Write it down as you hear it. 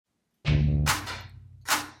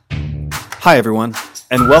Hi, everyone,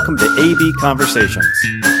 and welcome to AB Conversations,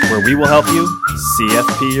 where we will help you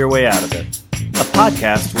CFP your way out of it. A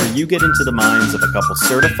podcast where you get into the minds of a couple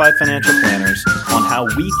certified financial planners on how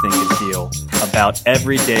we think and feel about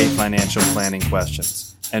everyday financial planning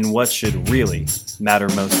questions and what should really matter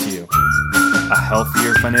most to you. A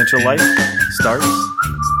healthier financial life starts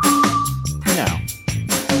now.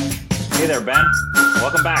 Hey there, Ben.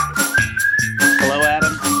 Welcome back. Hello,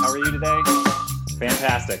 Adam. How are you today?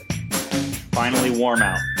 Fantastic. Finally warm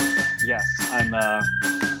out. Yes, I'm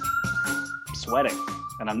sweating,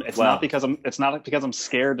 and it's not because I'm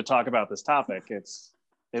scared to talk about this topic. It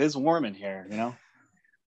is warm in here, you know.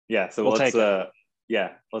 Yeah. So let's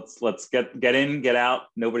get in, get out.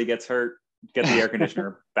 Nobody gets hurt. Get the air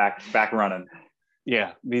conditioner back running.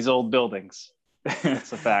 Yeah, these old buildings.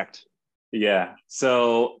 That's a fact. Yeah.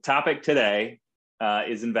 So topic today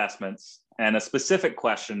is investments, and a specific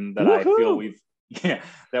question that I feel we've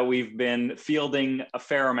been fielding a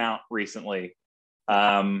fair amount recently.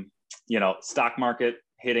 Stock market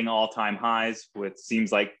hitting all-time highs with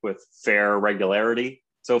fair regularity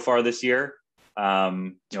so far this year.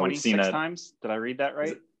 26 times. Did I read that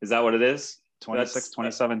right? Is that what it is?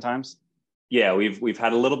 27 times. Yeah, we've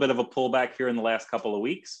had a little bit of a pullback here in the last couple of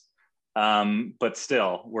weeks. But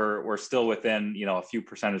still, we're still within, a few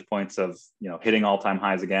percentage points of, hitting all-time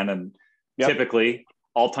highs again. And Typically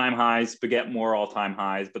all-time highs beget more all-time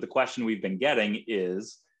highs. But the question we've been getting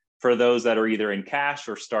is, for those that are either in cash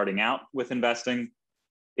or starting out with investing,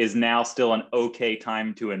 is now still an okay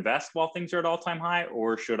time to invest while things are at all-time high,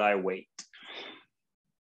 or should I wait?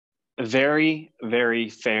 A very, very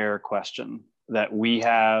fair question that we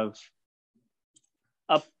have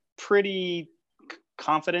a pretty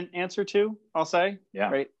confident answer to, I'll say. Yeah.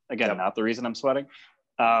 Right. Again, not the reason I'm sweating.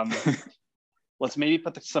 Let's maybe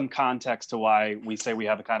put some context to why we say we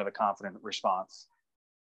have a kind of a confident response.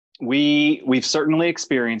 We've certainly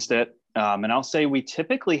experienced it. And I'll say we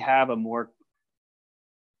typically have a more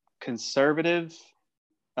conservative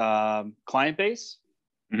client base.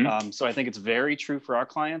 Mm-hmm. So I think it's very true for our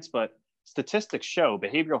clients, but statistics show,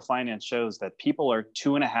 behavioral finance shows that people are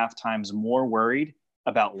 2.5 times more worried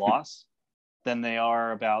about loss than they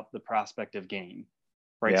are about the prospect of gain,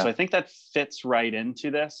 right? Yeah. So I think that fits right into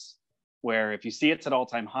this, where if you see it's at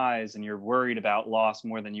all-time highs and you're worried about loss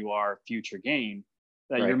more than you are future gain,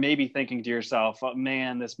 that You're maybe thinking to yourself, oh,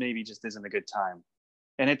 man, this maybe just isn't a good time.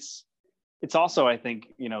 And it's also, I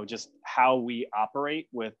think, just how we operate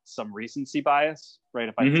with some recency bias, right?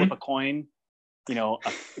 If I flip a coin,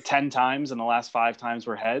 10 times and the last 5 times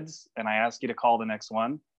were heads, and I ask you to call the next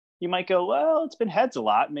one, you might go, well, it's been heads a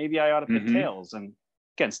lot. Maybe I ought to pick tails. And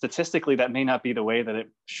again, statistically, that may not be the way that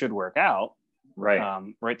it should work out.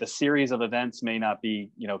 Right. Right. The series of events may not be,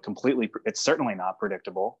 it's certainly not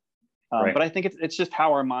predictable. Right. But I think it's just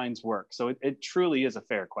how our minds work. So it truly is a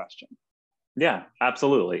fair question. Yeah,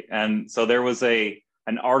 absolutely. And so there was an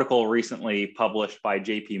article recently published by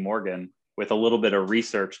JP Morgan with a little bit of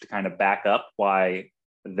research to kind of back up why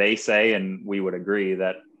they say, and we would agree,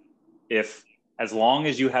 that as long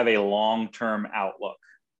as you have a long-term outlook,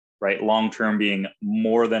 right? Long-term being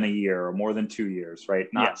more than a year or more than 2 years, right?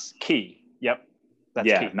 Yes, key. Yep. That's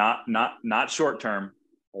key. Not short-term,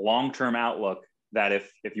 long-term outlook, that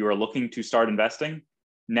if you are looking to start investing,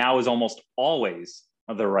 now is almost always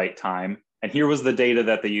the right time. And here was the data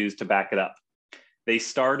that they used to back it up. They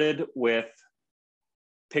started with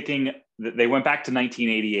they went back to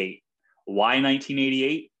 1988. Why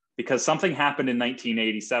 1988? Because something happened in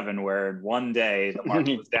 1987 where one day the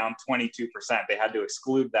market was down 22%. They had to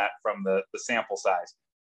exclude that from the sample size.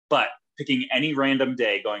 But picking any random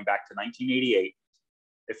day going back to 1988,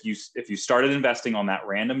 if you started investing on that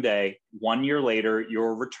random day, 1 year later,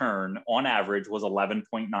 your return on average was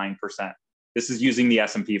 11.9%. This is using the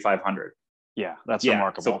S&P 500. Yeah, that's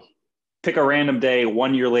remarkable. So pick a random day,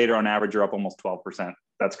 1 year later, on average, you're up almost 12%.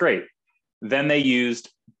 That's great. Then they used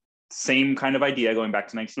same kind of idea going back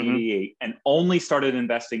to 1988 and only started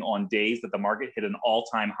investing on days that the market hit an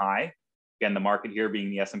all-time high. Again, the market here being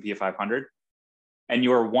the S&P 500. And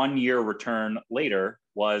your 1 year return later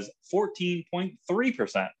was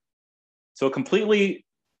 14.3%. So completely,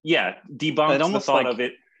 debunks the thought of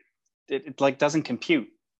it. It like doesn't compute.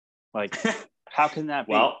 Like, how can that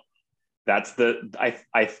be? Well, that's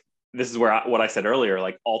this is where what I said earlier,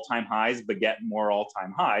 like all-time highs beget more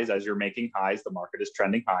all-time highs. As you're making highs, the market is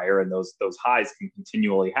trending higher, and those highs can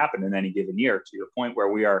continually happen in any given year, to your point where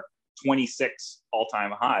we are 26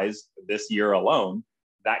 all-time highs this year alone.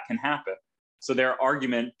 That can happen. So their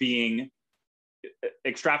argument being,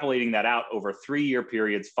 extrapolating that out over 3-year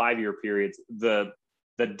periods, 5-year periods, the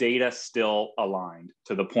data still aligned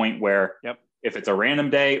to the point where if it's a random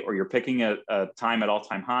day or you're picking a time at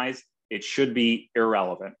all-time highs, it should be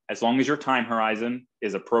irrelevant. As long as your time horizon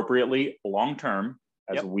is appropriately long-term,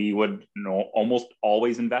 as we would almost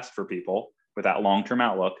always invest for people with that long-term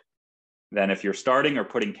outlook, then if you're starting or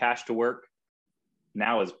putting cash to work,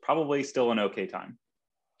 now is probably still an okay time.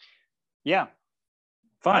 Yeah.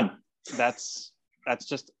 Fun. That's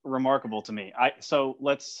just remarkable to me. So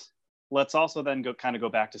let's also then go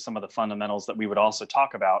back to some of the fundamentals that we would also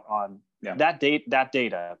talk about on that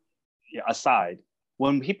data aside.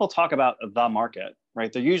 When people talk about the market,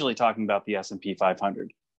 right, they're usually talking about the S&P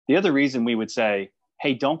 500. The other reason we would say,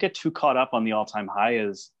 hey, don't get too caught up on the all-time high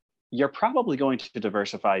is you're probably going to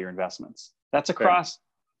diversify your investments. That's across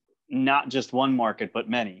not just one market, but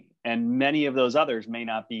many. And many of those others may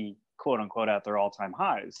not be, quote unquote, at their all-time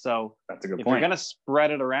highs. So that's a good if point. you're going to spread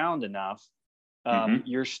it around enough,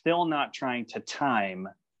 you're still not trying to time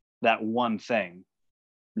that one thing.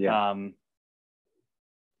 Yeah. And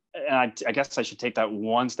I guess I should take that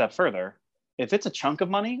one step further. If it's a chunk of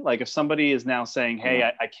money, like if somebody is now saying, hey,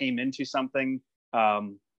 I came into something,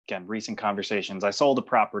 again, recent conversations, I sold a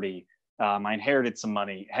property, I inherited some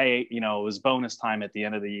money. Hey, it was bonus time at the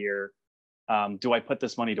end of the year. Do I put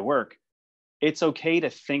this money to work? It's okay to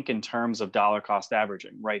think in terms of dollar cost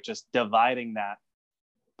averaging, right? Just dividing that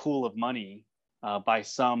pool of money by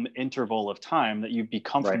some interval of time that you'd be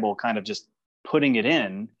comfortable kind of just putting it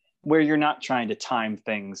in, where you're not trying to time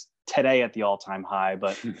things today at the all-time high,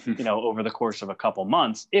 but over the course of a couple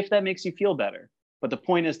months, if that makes you feel better. But the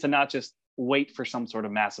point is to not just wait for some sort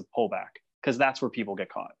of massive pullback, because that's where people get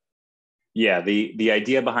caught. Yeah, the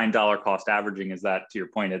idea behind dollar cost averaging is that, to your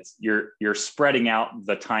point, it's you're spreading out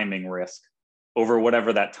the timing risk over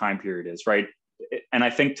whatever that time period is, right? And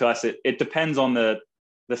I think to us, it depends on the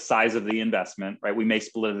size of the investment, right? We may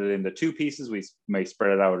split it into two pieces. We may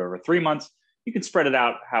spread it out over 3 months. You can spread it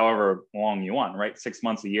out however long you want, right? 6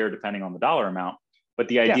 months, a year, depending on the dollar amount. But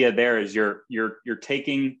the idea there is you're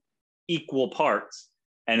taking equal parts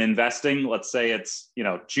and investing. Let's say it's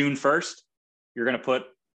June 1st, you're going to put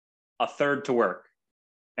a third to work,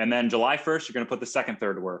 and then July 1st, you're going to put the second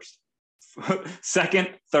third to work, second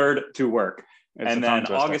third to work, and then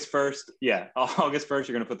August 1st, August 1st,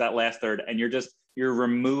 you're going to put that last third, and you're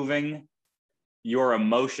removing your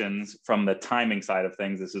emotions from the timing side of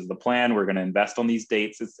things. This is the plan. We're going to invest on these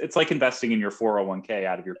dates. It's like investing in your 401k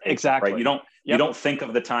out of your paycheck, exactly. Right? You don't think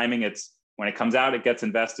of the timing. It's when it comes out, it gets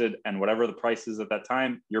invested, and whatever the price is at that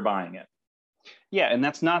time, you're buying it. Yeah, and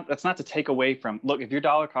that's not to take away from, look, if you're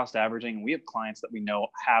dollar cost averaging, we have clients that we know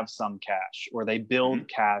have some cash, or they build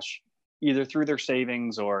cash either through their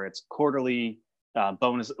savings or it's quarterly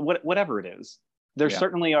bonus, whatever it is. There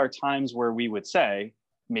certainly are times where we would say,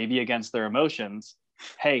 maybe against their emotions,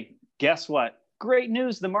 hey, guess what? Great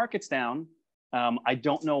news, the market's down. I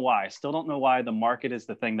don't know why. I still don't know why the market is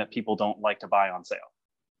the thing that people don't like to buy on sale.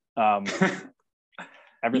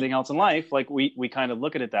 Everything else in life, like we kind of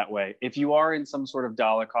look at it that way. If you are in some sort of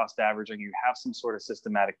dollar cost averaging, you have some sort of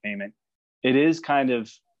systematic payment, it is kind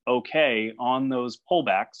of okay on those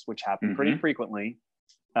pullbacks, which happen pretty frequently.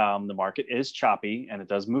 The market is choppy and it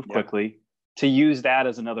does move quickly, to use that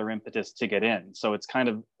as another impetus to get in. So it's kind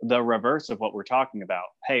of the reverse of what we're talking about.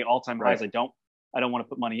 Hey, all-time highs, I don't want to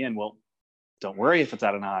put money in. Well, don't worry if it's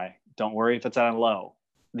at an high. Don't worry if it's at a low.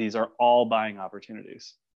 These are all buying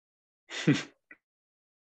opportunities.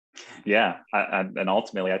 Yeah, and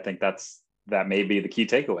ultimately, I think that may be the key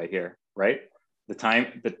takeaway here, right? The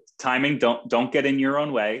timing. Don't get in your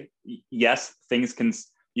own way. Yes,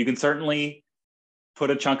 you can certainly put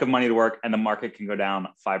a chunk of money to work, and the market can go down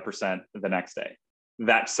 5% the next day.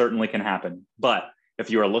 That certainly can happen. But if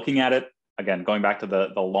you are looking at it again, going back to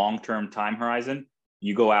the long-term time horizon,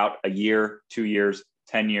 you go out a year, 2 years,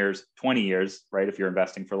 10 years, 20 years, right? If you're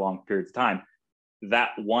investing for long periods of time,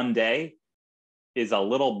 that one day is a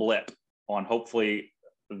little blip on hopefully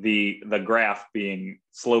the graph being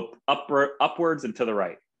sloped upwards and to the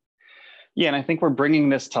right. Yeah, and I think we're bringing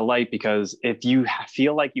this to light because if you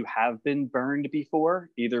feel like you have been burned before,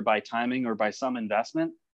 either by timing or by some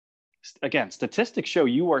investment, again, statistics show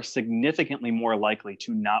you are significantly more likely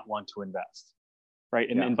to not want to invest, right?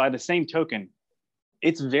 And by the same token,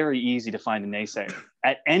 it's very easy to find a naysayer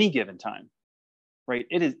at any given time, right?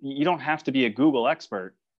 You don't have to be a Google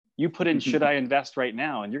expert. You put in, should I invest right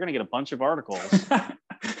now? And you're going to get a bunch of articles,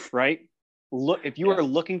 right? Look, if you are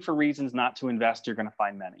looking for reasons not to invest, you're going to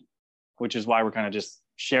find many, which is why we're kind of just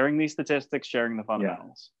sharing these statistics, sharing the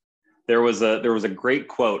fundamentals. There was a great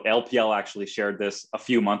quote. LPL actually shared this a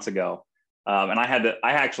few months ago. And I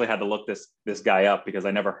actually had to look this guy up because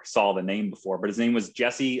I never saw the name before, but his name was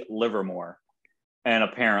Jesse Livermore. And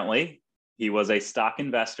apparently he was a stock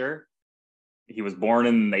investor he was born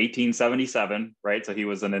in 1877, right? So he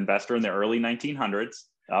was an investor in the early 1900s.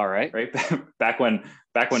 All right. Right. Back when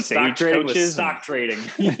stock trading was stock trading.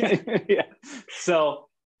 Yeah. So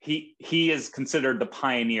he is considered the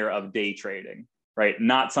pioneer of day trading, right?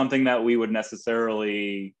 Not something that we would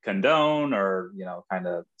necessarily condone or, kind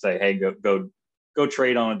of say, hey, go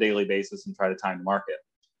trade on a daily basis and try to time the market.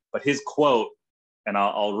 But his quote, and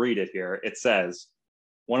I'll read it here. It says,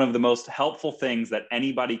 "One of the most helpful things that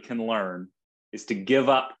anybody can learn is to give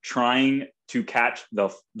up trying to catch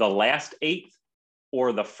the last eighth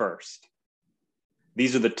or the first.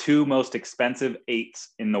 These are the two most expensive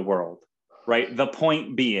eights in the world," right? The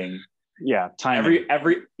point being, timing.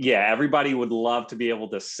 Everybody would love to be able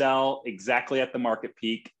to sell exactly at the market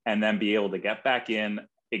peak and then be able to get back in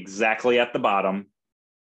exactly at the bottom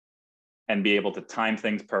and be able to time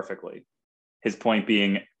things perfectly. His point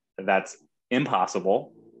being that's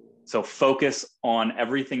impossible. So focus on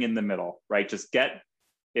everything in the middle, right? Just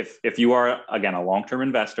if you are, again, a long-term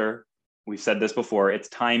investor, we've said this before, it's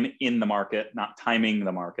time in the market, not timing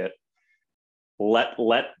the market. Let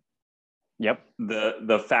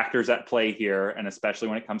the factors at play here, and especially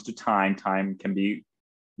when it comes to time can be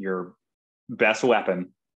your best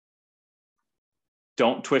weapon.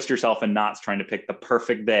 Don't twist yourself in knots trying to pick the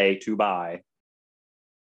perfect day to buy.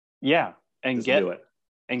 Yeah, and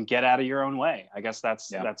get out of your own way. I guess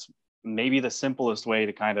that's maybe the simplest way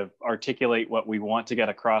to kind of articulate what we want to get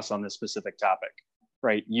across on this specific topic,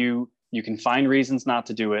 right? You can find reasons not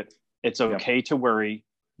to do it. It's okay to worry,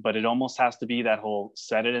 but it almost has to be that whole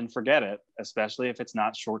set it and forget it, especially if it's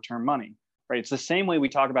not short-term money, right? It's the same way we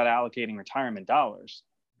talk about allocating retirement dollars.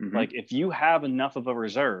 Mm-hmm. Like if you have enough of a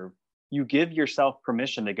reserve, you give yourself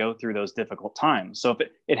permission to go through those difficult times. So if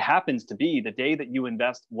it happens to be the day that you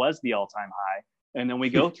invest was the all-time high, and then we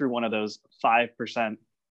go through one of those 5%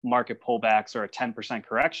 market pullbacks or a 10%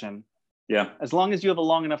 correction, as long as you have a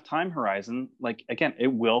long enough time horizon, like again,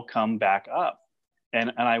 it will come back up.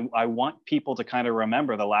 And I want people to kind of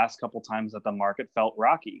remember the last couple times that the market felt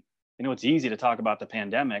rocky. It's easy to talk about the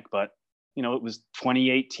pandemic, but it was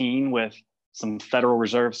 2018 with some Federal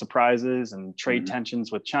Reserve surprises and trade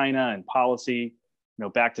tensions with China and policy,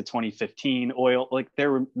 back to 2015, oil, like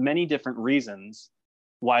there were many different reasons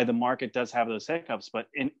why the market does have those hiccups. But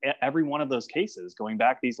in every one of those cases, going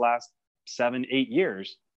back these last 7-8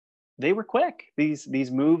 years, they were quick.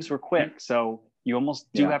 These moves were quick. So you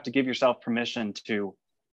almost do have to give yourself permission to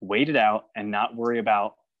wait it out and not worry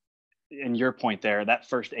about, in your point there, that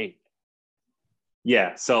first eight.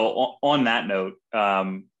 Yeah. So on that note,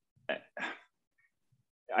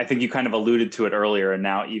 I think you kind of alluded to it earlier, and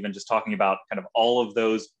now even just talking about kind of all of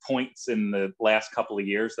those points in the last couple of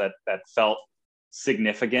years that felt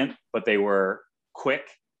significant, but they were quick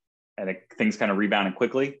and things kind of rebounded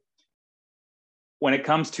quickly. When it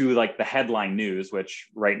comes to like the headline news, which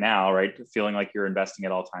right now, right, feeling like you're investing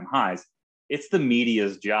at all-time highs, it's the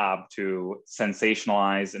media's job to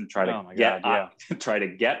sensationalize and try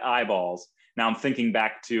to get eyeballs. Now I'm thinking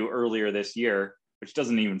back to earlier this year, which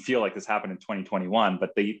doesn't even feel like this happened in 2021,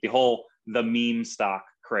 but the meme stock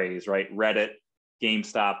craze, right? Reddit,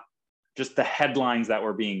 GameStop, just the headlines that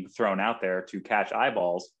were being thrown out there to catch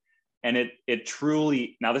eyeballs. And it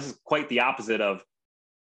truly, now this is quite the opposite of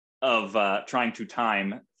trying to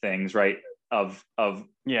time things, right? Of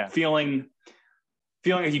feeling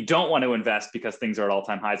like you don't want to invest because things are at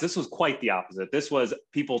all-time highs. This was quite the opposite. This was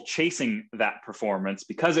people chasing that performance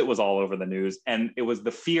because it was all over the news, and it was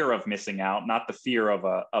the fear of missing out, not the fear of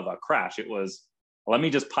a crash. It was, let me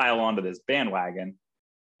just pile onto this bandwagon.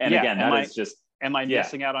 And again, am I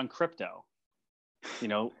missing out on crypto? I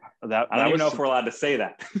don't even know if we're allowed to say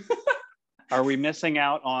that. Are we missing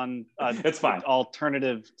out on it's fine.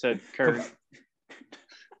 Alternative to current?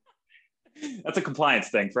 That's a compliance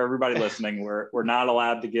thing for everybody listening. We're not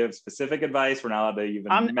allowed to give specific advice. We're not allowed to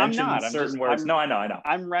even mention certain words. No, I know.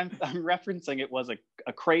 I'm referencing it was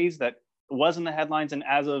a craze that was in the headlines, and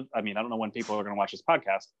I don't know when people are going to watch this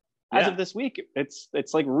podcast. As of this week, it's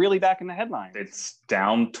like really back in the headlines. It's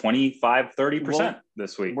down 25-30%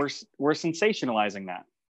 this week. We're sensationalizing that.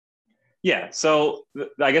 Yeah. So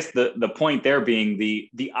I guess the point there being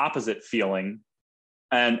the opposite feeling,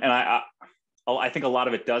 and I think a lot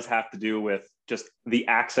of it does have to do with just the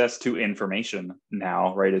access to information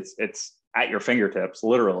now, right? It's at your fingertips,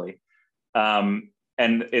 literally. And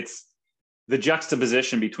it's the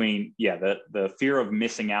juxtaposition between, the fear of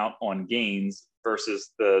missing out on gains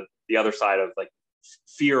versus the other side of like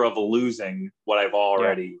fear of losing what I've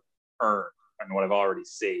already earned and what I've already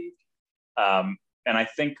saved. And I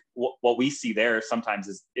think what we see there sometimes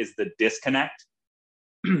is the disconnect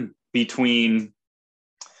between,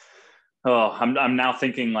 I'm now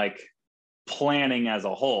thinking like planning as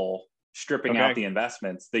a whole, stripping out the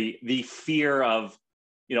investments, the fear of,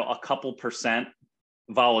 a couple percent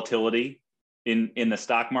volatility in the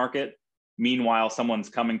stock market. Meanwhile, someone's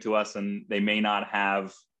coming to us and they may not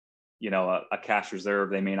have, a cash reserve.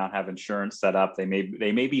 They may not have insurance set up. They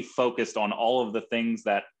may be focused on all of the things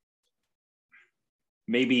that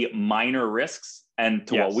may be minor risks, and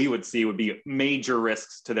to what we would see would be major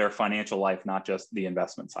risks to their financial life, not just the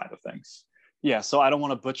investment side of things. Yeah, so I don't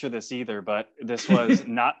want to butcher this either, but this was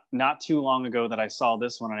not too long ago that I saw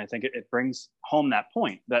this one, and I think it brings home that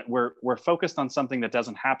point that we're focused on something that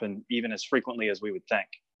doesn't happen even as frequently as we would think,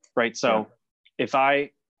 right? So if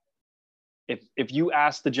you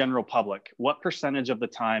ask the general public, what percentage of the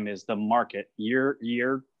time is the market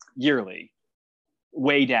yearly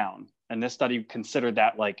way down? And this study considered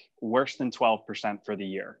that like worse than 12% for the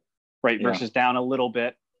year, right? Versus down a little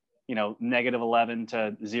bit, -11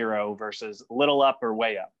 to 0 versus little up or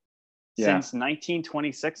way up. Since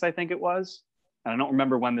 1926, I think it was, and I don't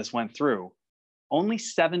remember when this went through, only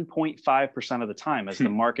 7.5% of the time has the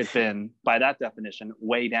market been, by that definition,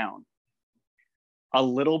 way down. A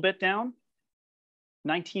little bit down,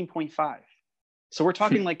 19.5. So we're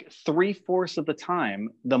talking like 3/4 of the time,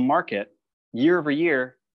 the market year over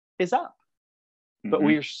year is up. But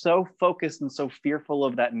we are so focused and so fearful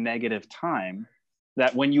of that negative time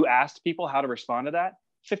that when you asked people how to respond to that,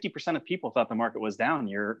 50% of people thought the market was down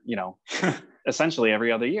essentially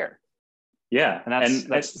every other year. Yeah. And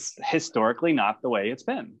that's historically not the way it's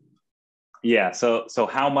been. Yeah. So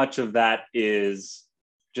how much of that is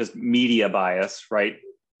just media bias, right?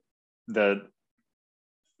 The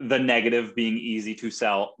negative being easy to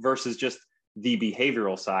sell versus just the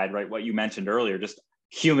behavioral side, right? What you mentioned earlier, just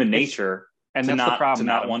human nature. And that's the problem.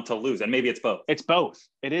 To not want to lose. And maybe it's both. It's both.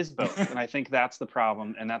 It is both. And I think that's the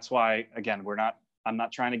problem. And that's why, again, I'm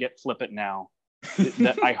not trying to get flippant now.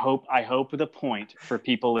 I hope the point for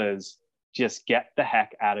people is just get the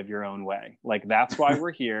heck out of your own way. Like, that's why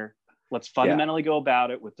we're here. Let's fundamentally go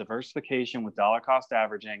about it with diversification, with dollar cost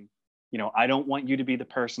averaging. I don't want you to be the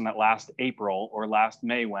person that last April or last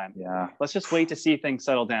May went, let's just wait to see things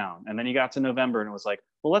settle down. And then you got to November and it was like,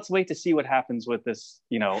 well, let's wait to see what happens with this,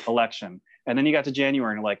 election. And then you got to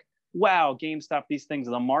January and you're like, wow, GameStop, these things,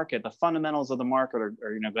 the market, the fundamentals of the market are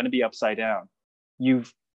going to be upside down.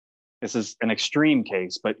 This is an extreme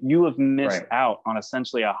case, but you have missed out on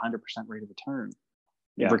essentially 100% rate of return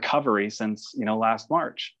recovery since, last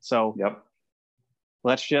March. So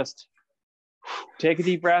let's just take a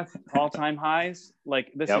deep breath, all-time highs.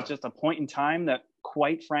 Like, this is just a point in time that,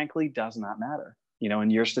 quite frankly, does not matter.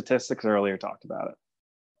 And your statistics earlier talked about it.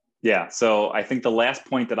 Yeah. So I think the last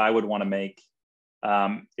point that I would want to make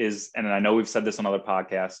is, and I know we've said this on other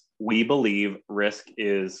podcasts, we believe risk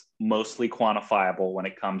is mostly quantifiable when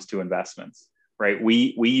it comes to investments, right?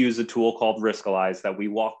 We use a tool called Riskalyze that we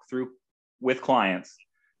walk through with clients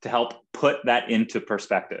to help put that into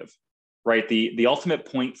perspective, right? The ultimate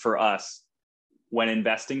point for us when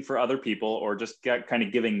investing for other people, or just kind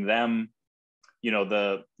of giving them,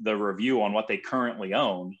 the review on what they currently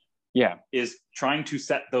own, is trying to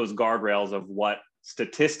set those guardrails of what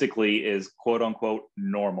statistically is quote unquote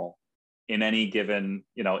normal in any given,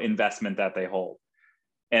 investment that they hold.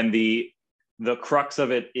 And the crux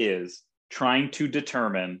of it is trying to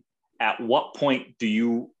determine at what point do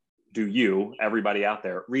you, everybody out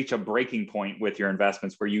there, reach a breaking point with your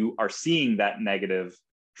investments where you are seeing that negative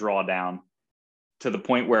drawdown to the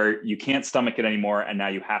point where you can't stomach it anymore and now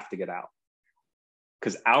you have to get out.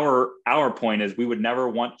 Because our point is, we would never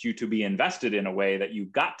want you to be invested in a way that you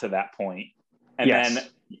got to that point, and then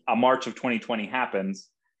a March of 2020 happens,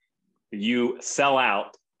 you sell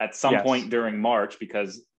out at some point during March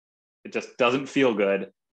because it just doesn't feel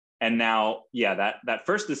good, and now that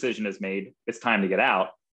first decision is made, it's time to get out,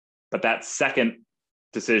 but that second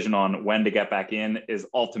decision on when to get back in is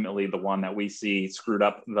ultimately the one that we see screwed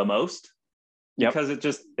up the most, because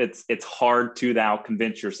it's hard to now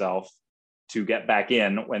convince yourself to get back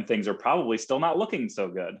in when things are probably still not looking so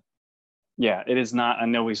good. Yeah, it is not. I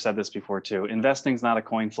know we've said this before too. Investing's not a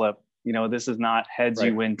coin flip. This is not heads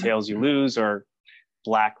you win, tails you lose, or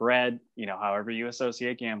black, red, however you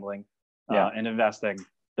associate gambling and investing.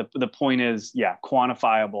 The point is,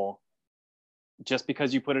 quantifiable. Just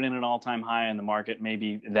because you put it in an all-time high and the market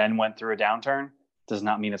maybe then went through a downturn does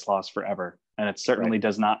not mean it's lost forever. And it certainly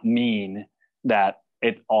does not mean that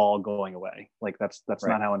it's all going away. Like, that's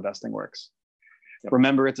not how investing works.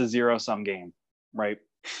 Remember, it's a zero-sum game, right?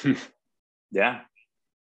 Yeah,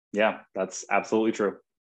 that's absolutely true.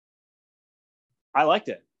 I liked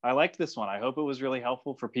it. I liked this one. I hope it was really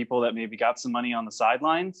helpful for people that maybe got some money on the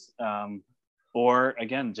sidelines, or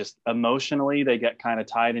again, just emotionally, they get kind of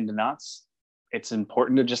tied into knots. it's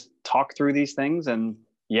important to just talk through these things. And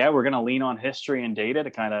yeah, we're going to lean on history and data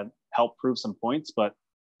to kind of help prove some points, but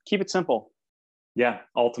keep it simple. Yeah.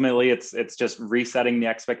 Ultimately, it's just resetting the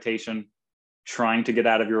expectation, trying to get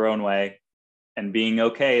out of your own way, and being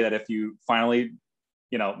okay that if you finally,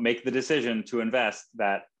 make the decision to invest,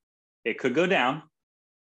 that it could go down,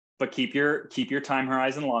 but keep your time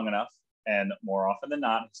horizon long enough. And more often than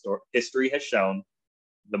not, history has shown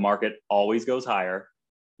the market always goes higher.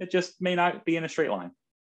 It just may not be in a straight line.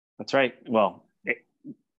 That's right. Well,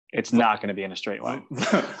 it's not going to be in a straight line.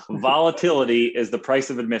 Volatility is the price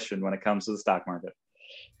of admission when it comes to the stock market.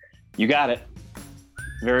 You got it.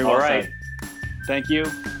 Very well said. Thank you.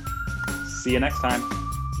 See you next time.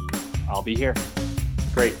 I'll be here.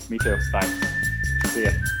 Great. Me too. Bye. See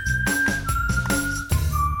ya.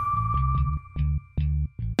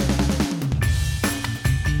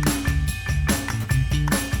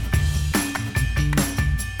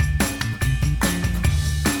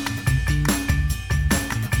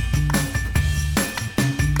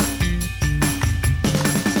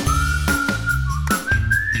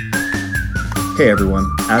 Hey everyone,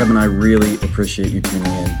 Adam and I really appreciate you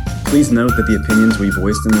tuning in. Please note that the opinions we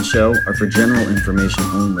voiced in the show are for general information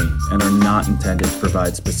only and are not intended to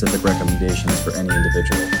provide specific recommendations for any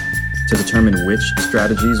individual. To determine which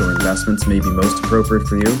strategies or investments may be most appropriate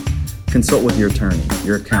for you, consult with your attorney,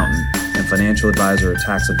 your accountant, and financial advisor or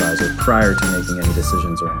tax advisor prior to making any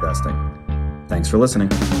decisions or investing. Thanks for listening.